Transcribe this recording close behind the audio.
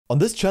On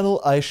this channel,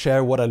 I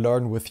share what I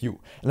learn with you,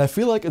 and I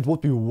feel like it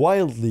would be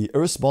wildly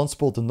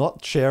irresponsible to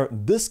not share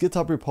this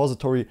GitHub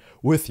repository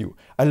with you.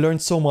 I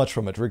learned so much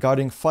from it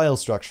regarding file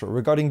structure,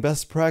 regarding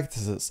best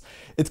practices.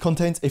 It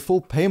contains a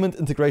full payment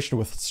integration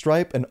with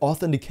Stripe, an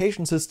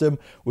authentication system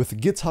with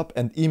GitHub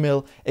and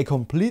email, a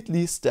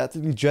completely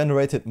statically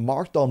generated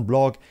markdown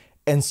blog,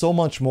 and so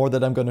much more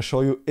that I'm going to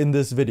show you in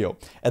this video.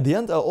 At the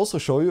end, I'll also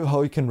show you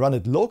how you can run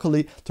it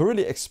locally to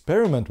really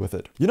experiment with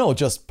it. You know,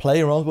 just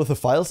play around with the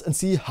files and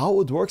see how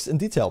it works in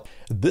detail.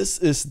 This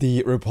is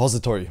the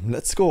repository.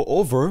 Let's go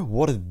over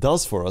what it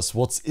does for us,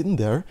 what's in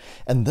there.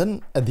 And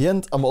then at the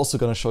end, I'm also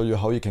going to show you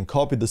how you can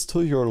copy this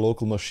to your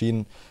local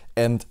machine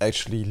and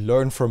actually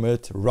learn from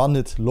it, run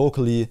it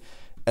locally,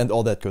 and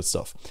all that good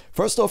stuff.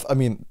 First off, I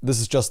mean, this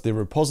is just the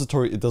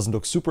repository. It doesn't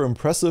look super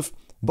impressive,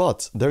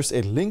 but there's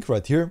a link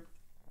right here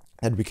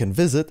that we can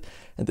visit,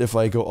 and if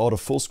I go out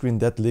of full screen,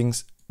 that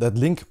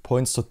link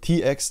points to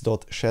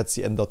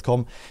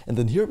tx.shadcn.com, and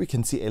then here we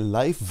can see a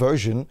live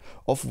version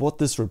of what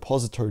this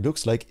repository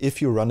looks like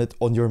if you run it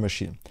on your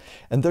machine.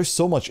 And there's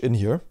so much in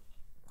here.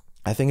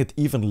 I think it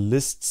even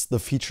lists the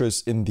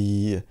features in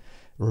the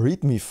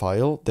README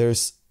file.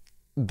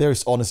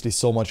 There's honestly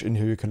so much in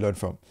here you can learn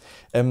from.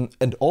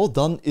 And all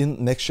done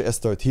in Next.js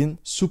 13.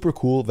 Super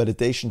cool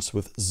validations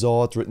with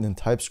Zod written in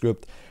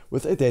TypeScript,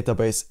 with a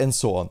database and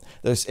so on.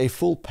 There's a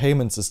full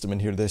payment system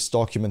in here. There's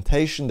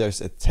documentation, there's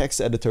a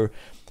text editor.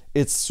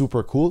 It's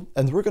super cool.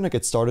 And we're gonna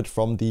get started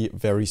from the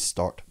very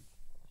start.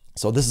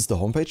 So this is the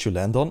homepage you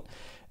land on.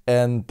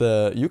 And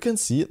you can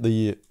see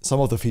some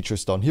of the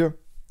features down here,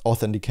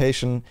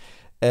 authentication,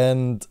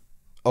 and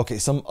okay,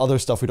 some other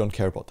stuff we don't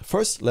care about.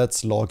 First,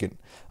 let's log in.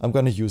 I'm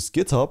gonna use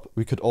GitHub.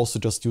 We could also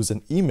just use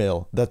an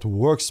email. That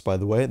works, by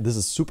the way. This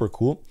is super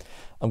cool.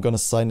 I'm gonna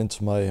sign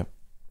into my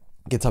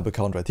GitHub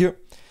account right here.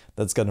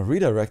 That's gonna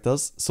redirect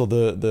us. So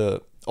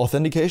the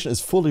authentication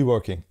is fully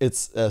working.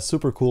 It's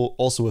super cool.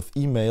 Also with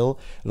email,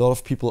 a lot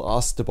of people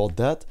asked about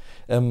that.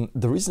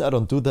 The reason I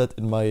don't do that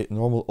in my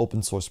normal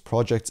open source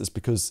projects is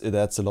because it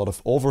adds a lot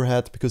of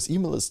overhead, because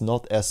email is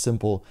not as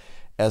simple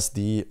as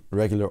the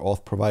regular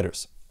auth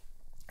providers.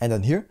 And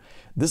then here,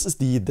 this is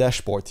the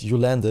dashboard you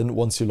land in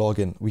once you log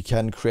in. We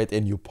can create a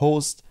new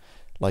post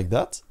like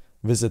that,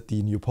 visit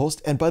the new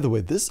post. And by the way,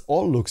 this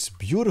all looks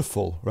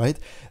beautiful, right?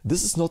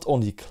 This is not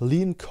only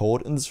clean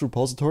code in this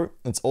repository,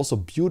 it's also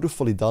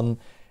beautifully done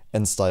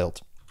and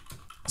styled.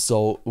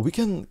 So we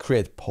can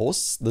create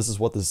posts. This is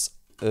what this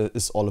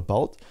is all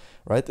about,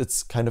 right?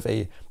 It's kind of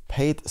a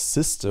paid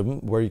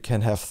system where you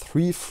can have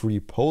 3 free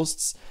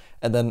posts.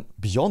 And then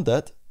beyond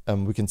that,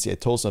 we can see a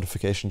toast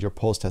notification, your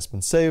post has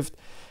been saved.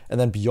 And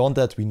then beyond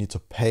that, we need to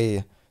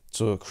pay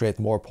to create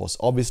more posts.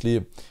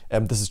 Obviously,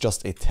 this is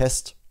just a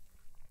test,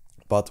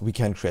 but we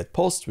can create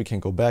posts, we can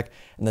go back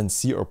and then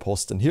see our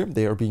posts in here.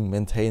 They are being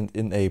maintained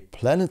in a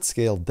planet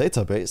scale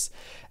database.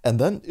 And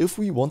then if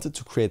we wanted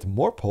to create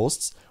more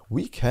posts,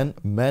 we can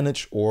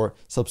manage our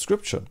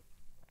subscription.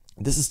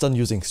 This is done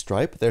using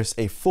Stripe. There's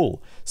a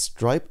full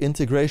Stripe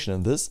integration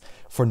in this.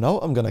 For now,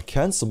 I'm gonna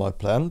cancel my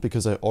plan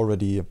because I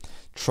already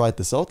tried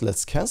this out.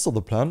 Let's cancel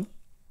the plan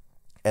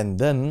and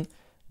then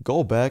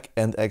go back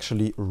and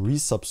actually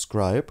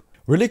resubscribe.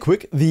 Really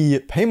quick, the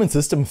payment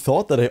system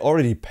thought that I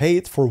already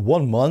paid for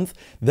 1 month,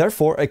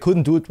 therefore I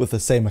couldn't do it with the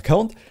same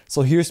account.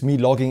 So here's me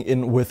logging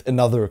in with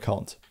another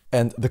account.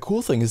 And the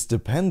cool thing is,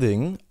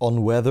 depending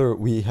on whether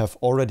we have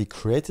already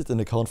created an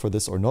account for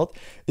this or not,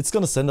 it's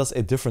gonna send us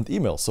a different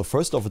email. So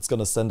first off, it's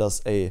gonna send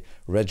us a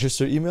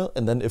register email.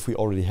 And then if we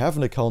already have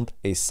an account,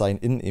 a sign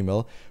in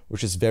email,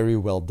 which is very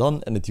well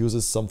done. And it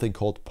uses something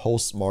called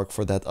Postmark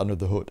for that under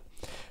the hood.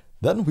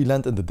 Then we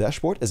land in the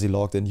dashboard as a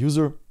logged in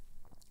user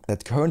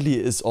that currently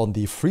is on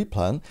the free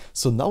plan.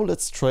 So now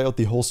let's try out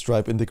the whole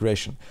Stripe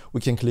integration.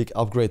 We can click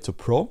upgrade to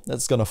Pro.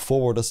 That's gonna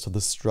forward us to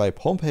the Stripe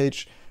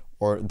homepage,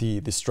 or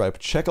the Stripe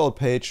checkout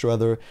page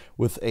rather,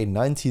 with a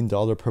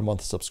 $19 per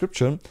month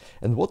subscription.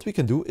 And what we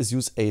can do is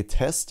use a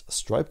test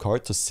Stripe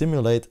card to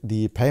simulate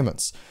the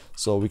payments.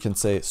 So we can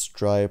say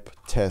Stripe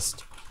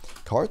test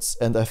cards.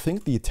 And I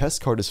think the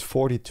test card is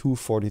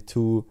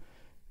 4242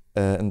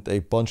 and a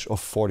bunch of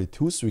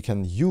 42s we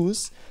can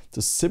use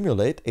to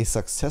simulate a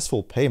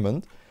successful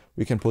payment.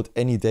 We can put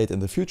any date in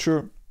the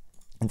future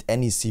and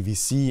any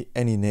CVC,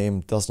 any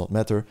name, does not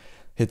matter.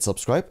 Hit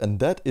subscribe, and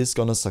that is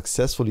gonna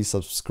successfully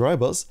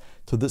subscribe us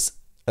to this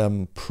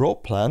Pro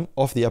plan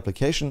of the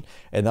application.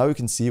 And now you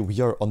can see we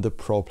are on the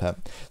Pro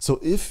plan. So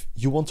if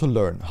you want to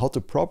learn how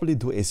to properly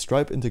do a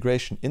Stripe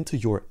integration into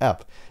your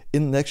app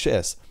in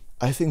Next.js,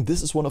 I think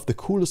this is one of the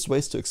coolest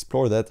ways to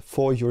explore that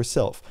for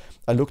yourself.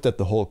 I looked at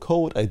the whole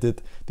code. I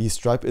did the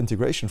Stripe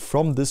integration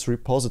from this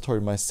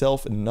repository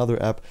myself in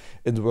another app.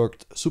 It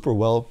worked super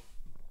well.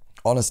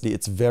 Honestly,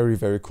 it's very,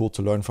 very cool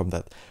to learn from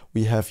that.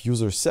 We have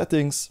user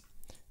settings,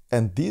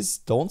 and these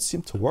don't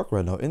seem to work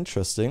right now.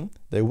 Interesting.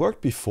 They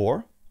worked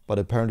before, but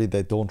apparently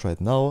they don't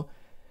right now.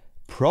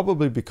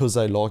 Probably because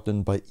I logged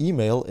in by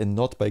email and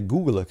not by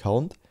Google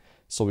account.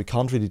 So we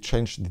can't really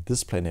change the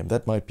display name.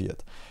 That might be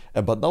it.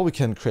 But now we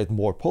can create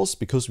more posts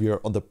because we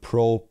are on the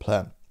Pro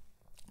plan.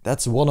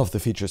 That's one of the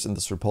features in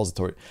this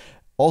repository.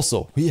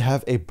 Also, we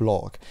have a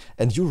blog,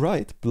 and you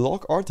write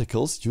blog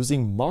articles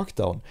using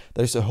Markdown.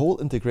 There's a whole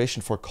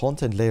integration for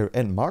content layer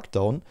and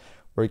Markdown,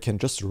 where you can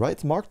just write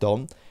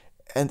Markdown,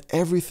 and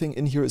everything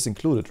in here is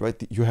included,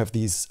 right? You have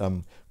these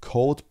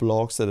code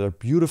blocks that are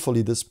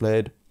beautifully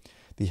displayed,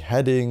 the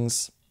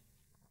headings,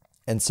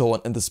 and so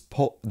on. And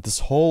this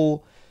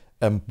whole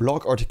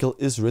blog article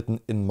is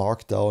written in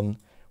Markdown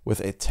with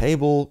a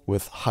table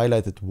with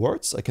highlighted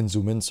words. I can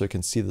zoom in so you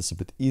can see this a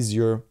bit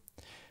easier.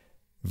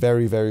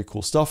 Very, very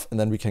cool stuff. And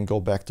then we can go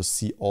back to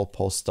see all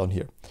posts down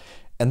here.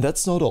 And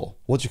that's not all.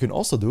 What you can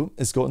also do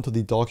is go into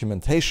the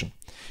documentation.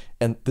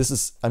 And this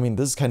is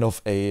kind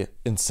of a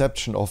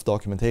inception of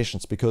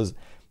documentations, because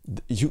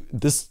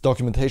this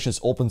documentation is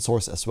open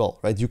source as well,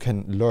 right? You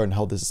can learn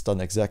how this is done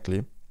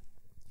exactly.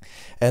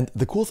 And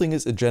the cool thing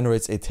is it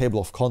generates a table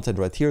of content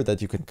right here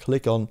that you can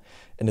click on,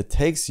 and it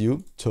takes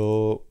you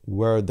to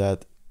where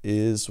that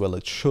is. Well,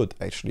 it should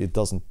actually, it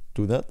doesn't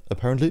do that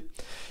apparently.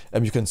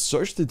 You can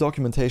search the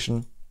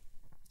documentation,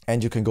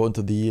 and you can go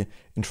into the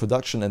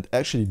introduction and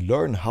actually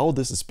learn how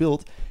this is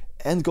built,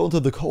 and go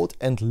into the code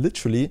and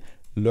literally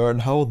learn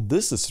how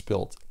this is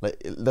built.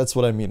 Like, that's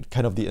what I mean,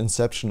 kind of the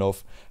inception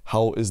of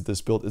how is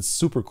this built. It's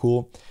super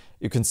cool.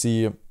 You can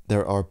see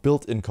there are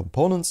built-in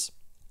components.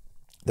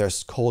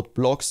 There's code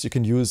blocks you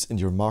can use in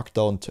your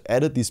Markdown to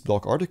edit these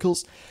blog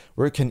articles,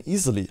 where you can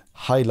easily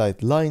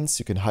highlight lines,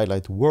 you can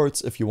highlight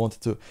words if you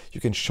wanted to.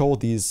 You can show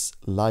these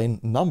line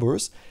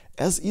numbers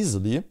as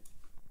easily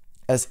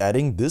as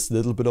adding this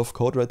little bit of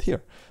code right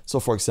here. So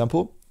for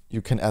example,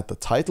 you can add the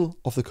title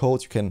of the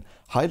code, you can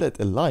highlight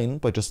a line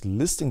by just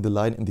listing the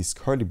line in these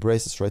curly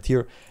braces right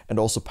here, and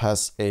also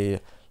pass a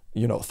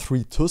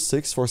 3 to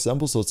 6, for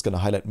example, so it's going to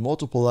highlight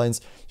multiple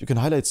lines. You can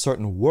highlight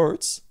certain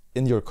words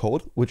in your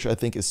code, which I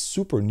think is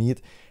super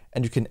neat,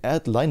 and you can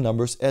add line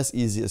numbers as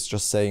easy as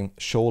just saying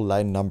show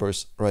line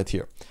numbers right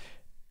here.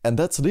 And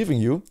that's leaving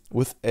you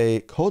with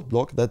a code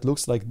block that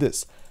looks like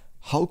this.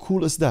 How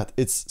cool is that?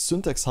 It's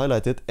syntax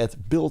highlighted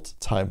at build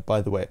time,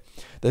 by the way.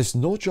 There's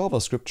no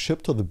JavaScript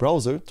shipped to the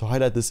browser to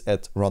highlight this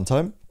at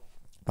runtime,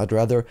 but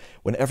rather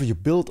whenever you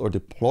build or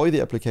deploy the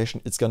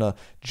application, it's gonna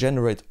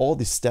generate all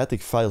these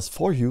static files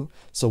for you,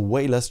 so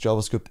way less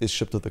JavaScript is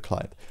shipped to the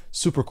client.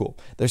 Super cool.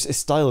 There's a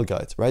style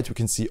guide, right? We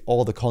can see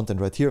all the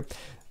content right here.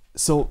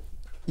 So,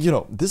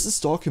 this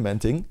is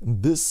documenting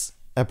this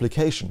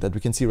application that we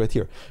can see right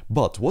here.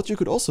 But what you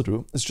could also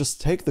do is just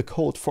take the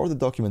code for the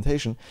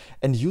documentation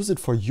and use it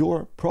for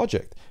your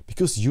project,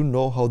 because you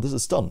know how this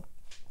is done.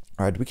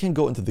 All right, we can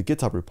go into the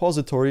GitHub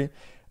repository,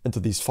 into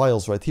these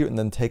files right here, and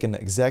then take an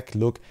exact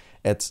look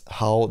at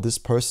how this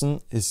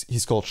person is.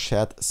 He's called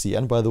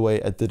ShadCN, by the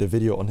way. I did a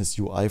video on his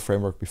UI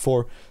framework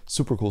before,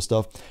 super cool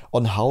stuff,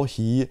 on how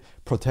he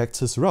protects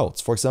his routes.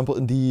 For example,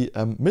 in the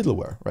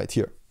middleware right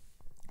here,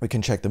 we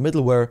can check the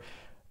middleware,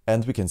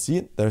 and we can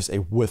see there's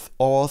a with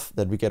auth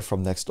that we get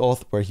from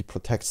NextAuth, where he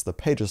protects the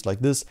pages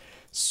like this.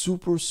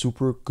 Super,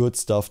 super good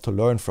stuff to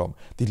learn from.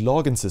 The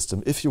login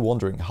system, if you're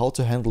wondering how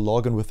to handle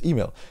login with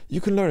email,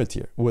 you can learn it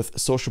here. With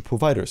social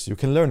providers, you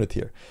can learn it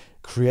here.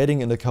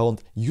 Creating an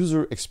account,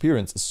 user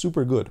experience is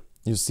super good.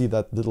 You see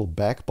that little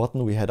back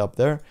button we had up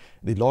there,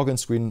 the login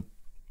screen.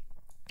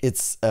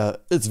 It's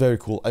very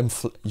cool.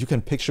 You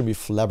can picture me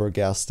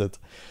flabbergasted.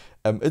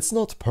 It's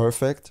not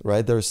perfect,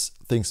 right? There's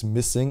things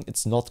missing.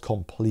 It's not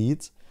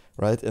complete,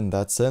 right, in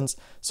that sense.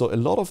 So a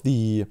lot of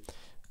the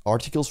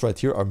articles right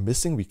here are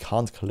missing. We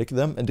can't click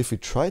them, and if we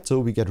try to,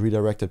 we get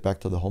redirected back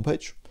to the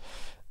homepage.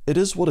 It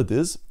is what it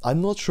is.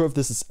 I'm not sure if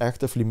this is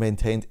actively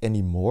maintained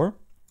anymore.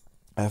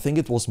 I think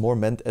it was more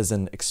meant as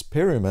an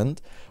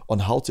experiment on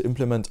how to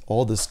implement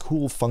all this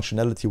cool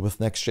functionality with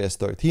Next.js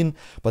 13,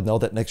 but now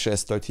that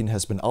Next.js 13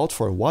 has been out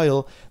for a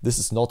while, this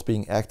is not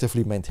being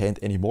actively maintained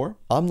anymore.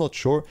 I'm not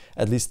sure,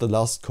 at least the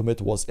last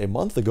commit was a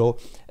month ago,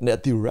 and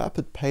at the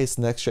rapid pace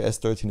Next.js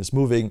 13 is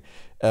moving,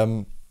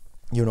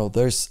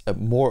 there's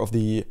more of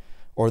the,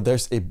 or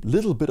there's a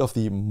little bit of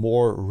the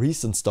more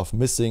recent stuff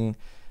missing.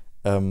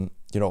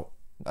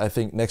 I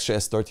think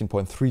Next.js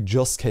 13.3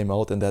 just came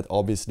out, and that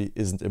obviously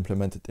isn't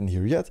implemented in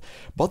here yet,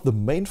 but the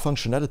main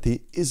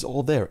functionality is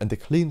all there, and the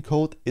clean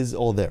code is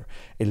all there.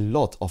 A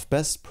lot of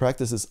best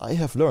practices I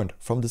have learned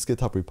from this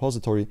GitHub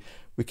repository.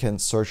 We can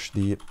search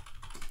the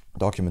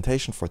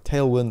documentation for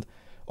Tailwind.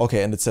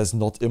 Okay, and it says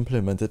not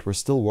implemented. We're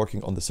still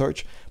working on the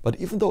search, but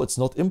even though it's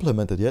not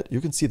implemented yet, you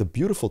can see the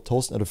beautiful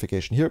toast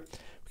notification here.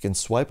 We can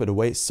swipe it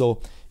away.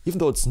 So even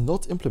though it's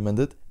not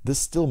implemented, this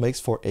still makes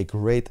for a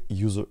great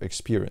user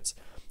experience.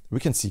 We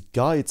can see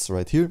guides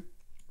right here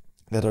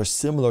that are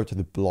similar to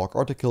the blog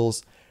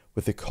articles,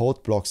 with the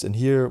code blocks in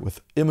here, with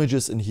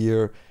images in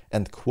here,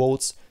 and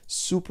quotes.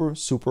 Super,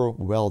 super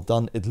well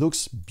done. It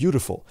looks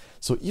beautiful.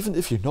 So even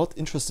if you're not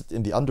interested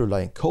in the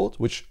underlying code,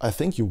 which I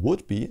think you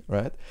would be,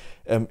 right?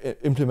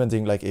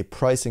 Implementing like a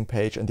pricing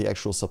page and the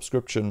actual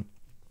subscription,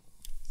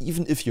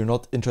 even if you're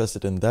not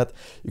interested in that,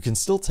 you can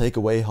still take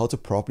away how to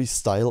properly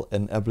style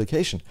an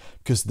application,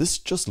 because this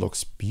just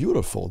looks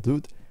beautiful,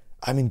 dude.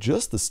 I mean,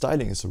 just the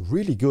styling is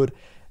really good,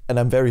 and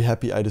I'm very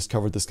happy I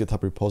discovered this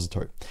GitHub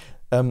repository.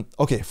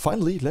 Okay,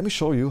 finally, let me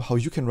show you how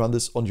you can run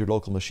this on your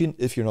local machine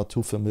if you're not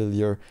too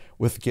familiar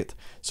with Git.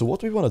 So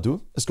what we want to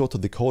do is go to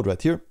the code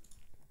right here.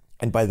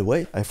 And by the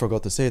way, I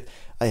forgot to say it,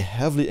 I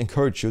heavily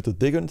encourage you to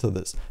dig into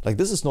this. Like,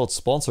 this is not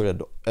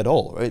sponsored at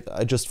all, right?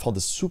 I just found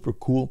this super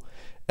cool.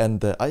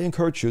 And I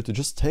encourage you to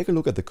just take a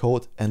look at the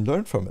code and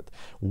learn from it.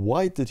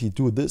 Why did he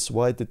do this?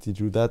 Why did he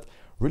do that?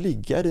 Really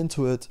get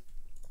into it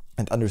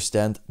and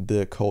understand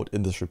the code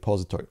in this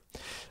repository.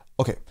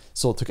 Okay,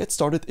 so to get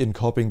started in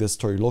copying this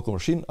to your local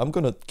machine, I'm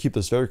gonna keep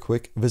this very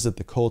quick. Visit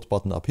the code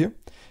button up here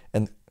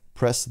and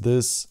press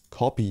this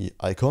copy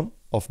icon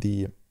of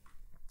the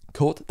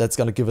code. That's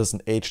gonna give us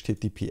an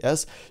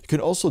HTTPS. You can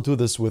also do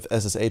this with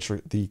SSH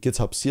or the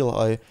GitHub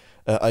CLI.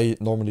 I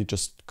normally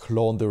just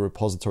clone the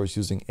repositories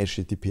using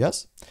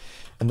HTTPS.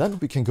 And then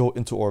we can go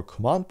into our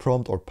command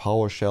prompt or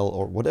PowerShell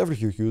or whatever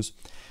you use,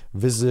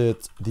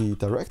 visit the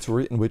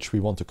directory in which we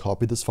want to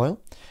copy this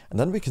file. And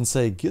then we can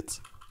say git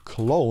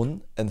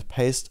clone and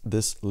paste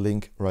this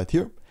link right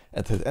here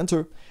and hit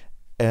enter.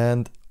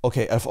 And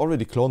okay, I've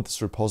already cloned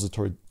this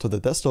repository to the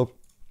desktop.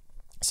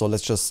 So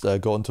let's just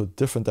go into a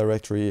different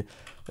directory.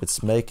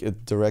 Let's make a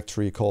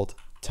directory called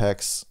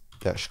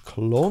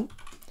tags-clone,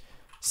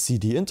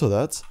 cd into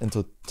that,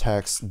 into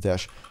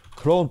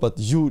tags-clone, but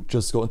you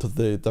just go into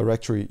the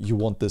directory you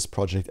want this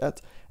project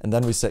at. And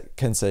then we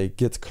can say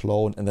git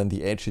clone and then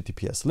the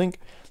HTTPS link.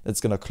 It's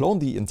gonna clone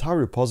the entire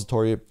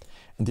repository.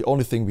 And the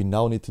only thing we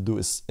now need to do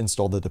is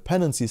install the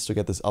dependencies to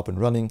get this up and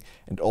running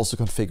and also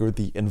configure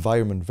the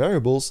environment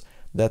variables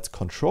that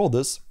control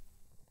this.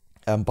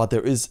 But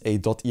there is a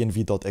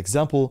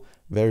 .env.example,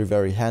 very,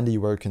 very handy,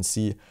 where you can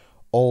see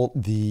all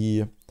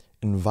the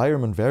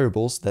environment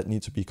variables that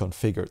need to be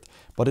configured.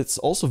 But it's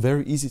also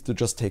very easy to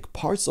just take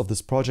parts of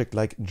this project,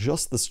 like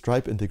just the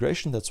Stripe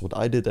integration, that's what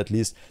I did at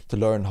least, to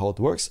learn how it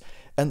works,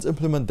 and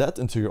implement that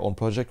into your own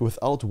project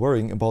without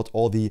worrying about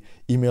all the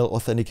email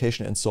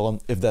authentication and so on,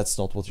 if that's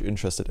not what you're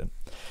interested in.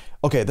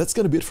 Okay, that's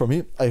gonna be it for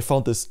me. I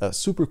found this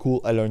super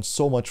cool. I learned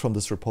so much from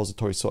this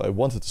repository, so I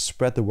wanted to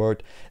spread the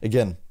word.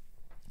 Again,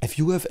 if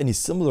you have any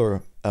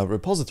similar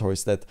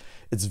repositories that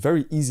it's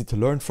very easy to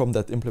learn from,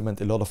 that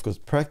implement a lot of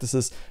good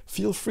practices,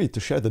 feel free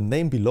to share the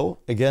name below.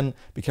 Again,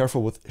 be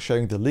careful with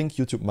sharing the link.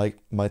 YouTube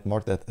might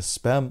mark that as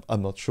spam,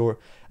 I'm not sure,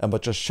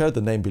 but just share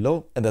the name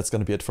below, and that's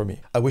gonna be it for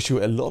me. I wish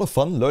you a lot of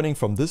fun learning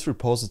from this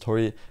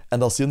repository,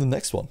 and I'll see you in the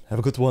next one. Have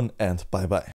a good one, and bye-bye.